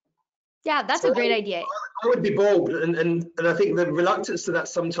us. Yeah, that's a great idea. I would be bold, and I think the reluctance to that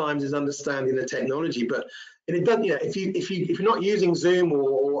sometimes is understanding the technology. But it doesn't, if you're not using Zoom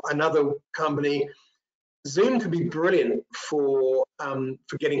or another company, Zoom can be brilliant for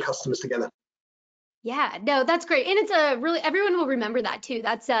getting customers together. Yeah, no, that's great. And it's everyone will remember that too.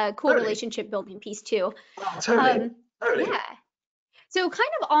 That's a cool relationship building piece too. Oh, totally. Yeah. So kind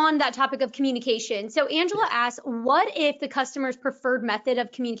of on that topic of communication. So Angela asks, what if the customer's preferred method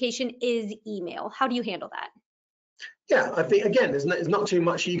of communication is email? How do you handle that? Yeah, I think, again, there's not too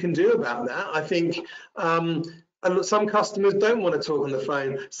much you can do about that. I think some customers don't want to talk on the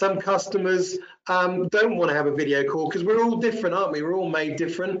phone. Some customers don't want to have a video call, because we're all different, aren't we? We're all made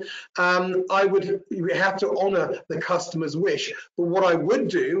different. We have to honor the customer's wish. But what I would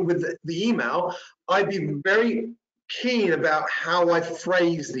do with the email, I'd be very keen about how I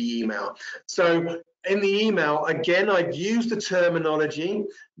phrase the email. So in the email, again, I'd use the terminology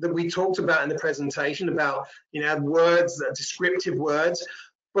that we talked about in the presentation about, words, descriptive words.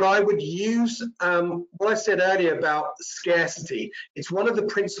 But I would use what I said earlier about scarcity. It's one of the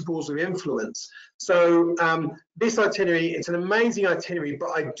principles of influence. So this itinerary, it's an amazing itinerary,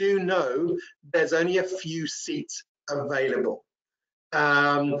 but I do know there's only a few seats available.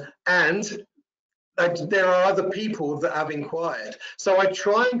 And there are other people that have inquired. So I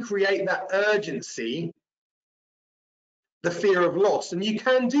try and create that urgency, the fear of loss. And you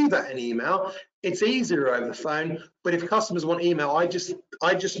can do that in email. It's easier over the phone, but if customers want email, I just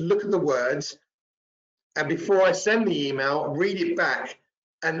look at the words, and before I send the email, read it back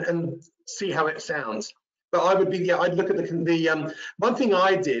and see how it sounds. But I would be, yeah, I'd look at the one thing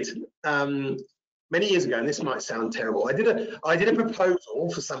I did many years ago, and this might sound terrible. I did a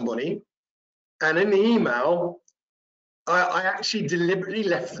proposal for somebody, and in the email, I actually deliberately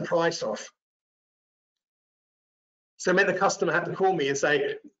left the price off. So it meant the customer had to call me and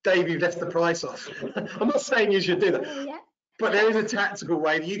say, Dave, you've left the price off. I'm not saying you should do that, but there is a tactical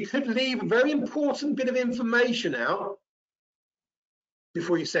way that you could leave a very important bit of information out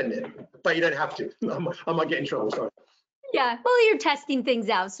before you send it, but you don't have to. I might get in trouble, sorry. Yeah, well, you're testing things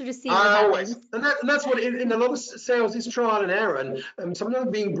out, so just see what happens. And that's what in a lot of sales is trial and error, and sometimes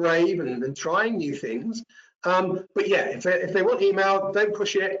being brave and trying new things. But yeah, if they want email, don't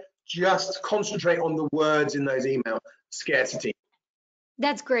push it. Just concentrate on the words in those email. Scarcity.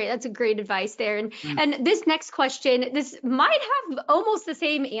 That's great. That's a great advice there. And this next question, this might have almost the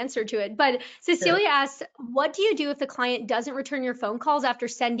same answer to it, but Cecilia asks, what do you do if the client doesn't return your phone calls after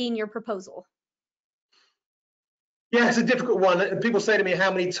sending your proposal? Yeah, it's a difficult one. People say to me,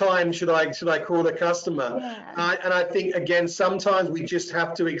 how many times should I call the customer? And I think, again, sometimes we just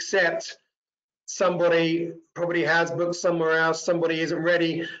have to accept somebody probably has booked somewhere else, somebody isn't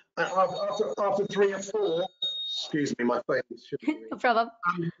ready. After 3 or 4, excuse me, my phone should be no problem.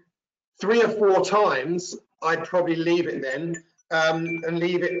 3 or 4 times, I'd probably leave it then and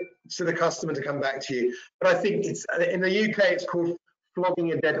leave it to the customer to come back to you. But I think it's in the UK, it's called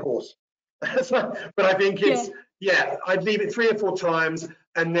flogging a dead horse. But I think it's, I'd leave it 3 or 4 times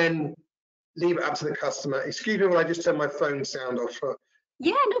and then leave it up to the customer. Excuse me, when I just turned my phone sound off.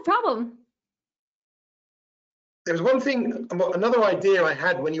 Yeah, no problem. There was one thing, another idea I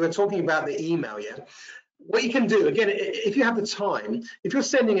had when you were talking about the email, what you can do, again, if you have the time, if you're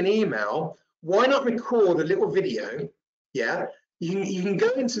sending an email, why not record a little video? You can go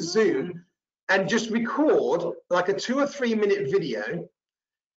into Zoom and just record like a 2 or 3 minute video,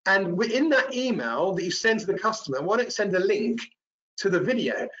 and within that email that you send to the customer, why don't send a link to the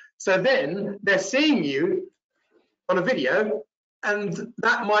video? So then they're seeing you on a video, and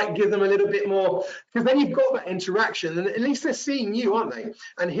that might give them a little bit more, because then you've got that interaction, and at least they're seeing you, aren't they,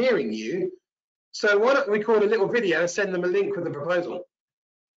 and hearing you. So why don't we record a little video and send them a link with the proposal?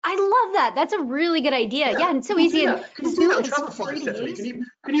 I love that. That's a really good idea. Yeah, and it's so easy. Can you do that on Shopify, Stephanie?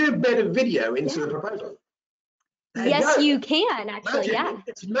 Can you embed a video into the proposal? Yes, you can, actually, magic.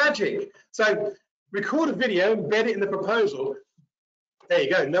 It's magic. So record a video, embed it in the proposal. There you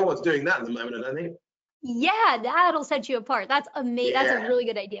go. No one's doing that at the moment, I don't think. Yeah, that'll set you apart. That's amazing. That's a really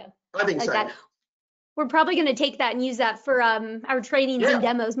good idea. I think so. That. We're probably going to take that and use that for our trainings and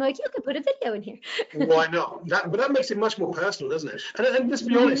demos. I'm like, you could put a video in here. Why not? But that makes it much more personal, doesn't it? And let's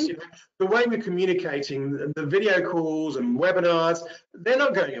be honest, the way we're communicating, the video calls and webinars, they're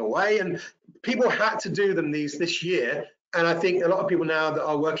not going away. And people had to do them this year. And I think a lot of people now that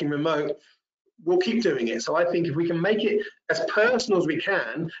are working remote will keep doing it. So I think if we can make it as personal as we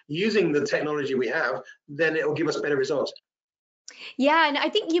can using the technology we have, then it will give us better results. Yeah, and I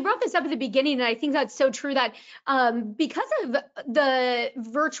think you brought this up at the beginning, and I think that's so true that because of the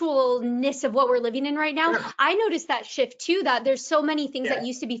virtualness of what we're living in right now, I noticed that shift too, that there's so many things that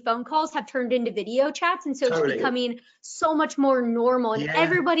used to be phone calls have turned into video chats, and so it's becoming so much more normal, and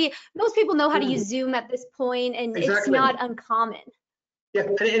most people know how to use Zoom at this point, and it's not uncommon. Yeah,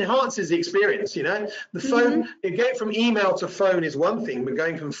 and it enhances the experience, The phone, going from email to phone is one thing, but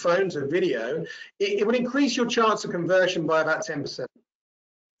going from phone to video, it would increase your chance of conversion by about 10%.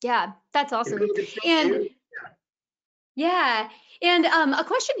 Yeah, that's awesome. And and a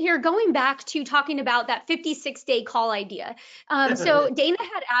question here, going back to talking about that 56-day call idea. So Dana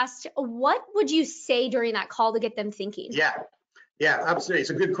had asked, what would you say during that call to get them thinking? Yeah, absolutely. It's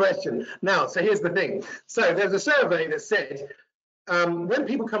a good question. Now, so here's the thing. So there's a survey that said, when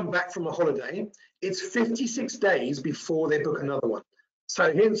people come back from a holiday, it's 56 days before they book another one.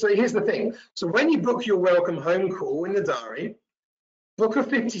 So here's the thing. So when you book your welcome home call in the diary, book a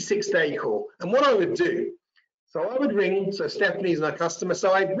 56-day call. And what I would do, so I would ring, so Stephanie's my customer,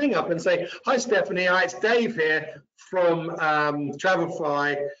 so I'd ring up and say, hi Stephanie, it's Dave here from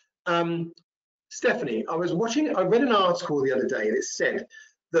Travelfly. Stephanie, I read an article the other day that said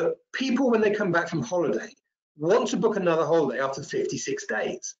that people, when they come back from holiday, want to book another holiday after 56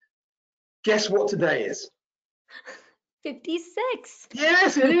 days. Guess what today is? 56.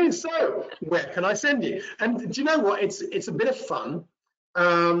 Yes, it is. So where can I send you? And do you know what? It's a bit of fun.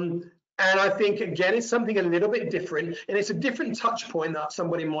 And And I think, again, it's something a little bit different, and it's a different touch point that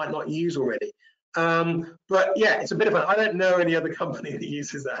somebody might not use already. But yeah, it's a bit of I don't know any other company that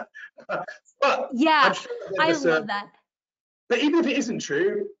uses that. But Yeah, I'm sure I love that. But even if it isn't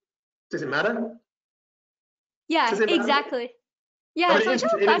true, does it matter? Yeah, Does it matter? exactly. Yeah, I mean, it's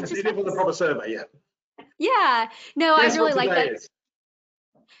like, oh, that just it is on the proper survey, yeah. Yeah, no, I Guess really what like today that. is?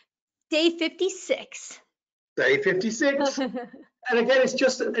 Day 56. Day 56. And again,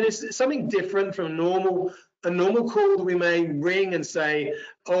 it's something different from a normal call that we may ring and say,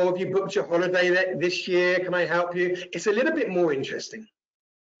 oh, have you booked your holiday this year? Can I help you? It's a little bit more interesting.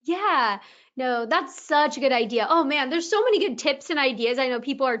 Yeah, no, that's such a good idea. Oh man, there's so many good tips and ideas I know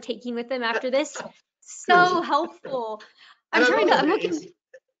people are taking with them after this. So helpful. I'm looking.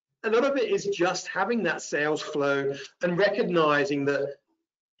 A lot of it is just having that sales flow and recognizing that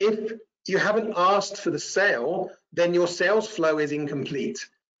if you haven't asked for the sale, then your sales flow is incomplete.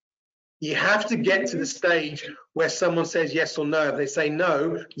 You have to get to the stage where someone says yes or no. If they say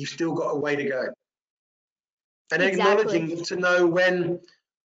no, you've still got a way to go. And acknowledging to know when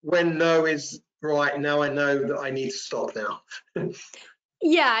no is right. Now I know that I need to stop now.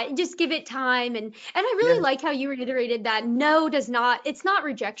 Yeah, just give it time. And I really like how you reiterated that no does not, it's not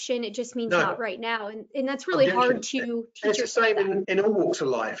rejection, it just means not right now. And that's really hard to teach. It's the same in all walks of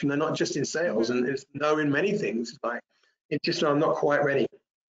life, not just in sales, and it's no in many things. Like it's just I'm not quite ready.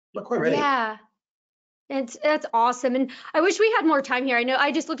 Not quite ready. Yeah. That's awesome. And I wish we had more time here. I know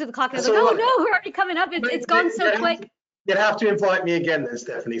I just looked at the clock and I was like, oh no, we're already coming up. It's gone so quick. You'd have to invite me again then,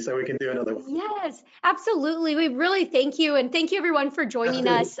 Stephanie, so we can do another one. Yes, absolutely. We really thank you. And thank you everyone for joining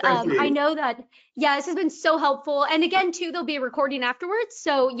us. I know that, yeah, this has been so helpful. And again, too, there'll be a recording afterwards.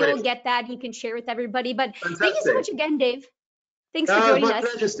 So you'll get that. You can share with everybody. But thank you so much again, Dave. Thanks for joining us. My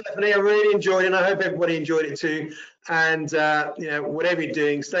pleasure, Stephanie. I really enjoyed it, and I hope everybody enjoyed it too. And whatever you're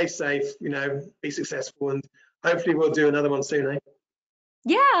doing, stay safe. Be successful, and hopefully we'll do another one soon.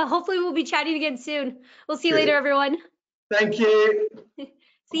 Yeah, hopefully we'll be chatting again soon. We'll see you later, everyone. Thank you.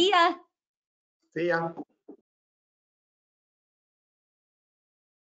 See ya. See ya.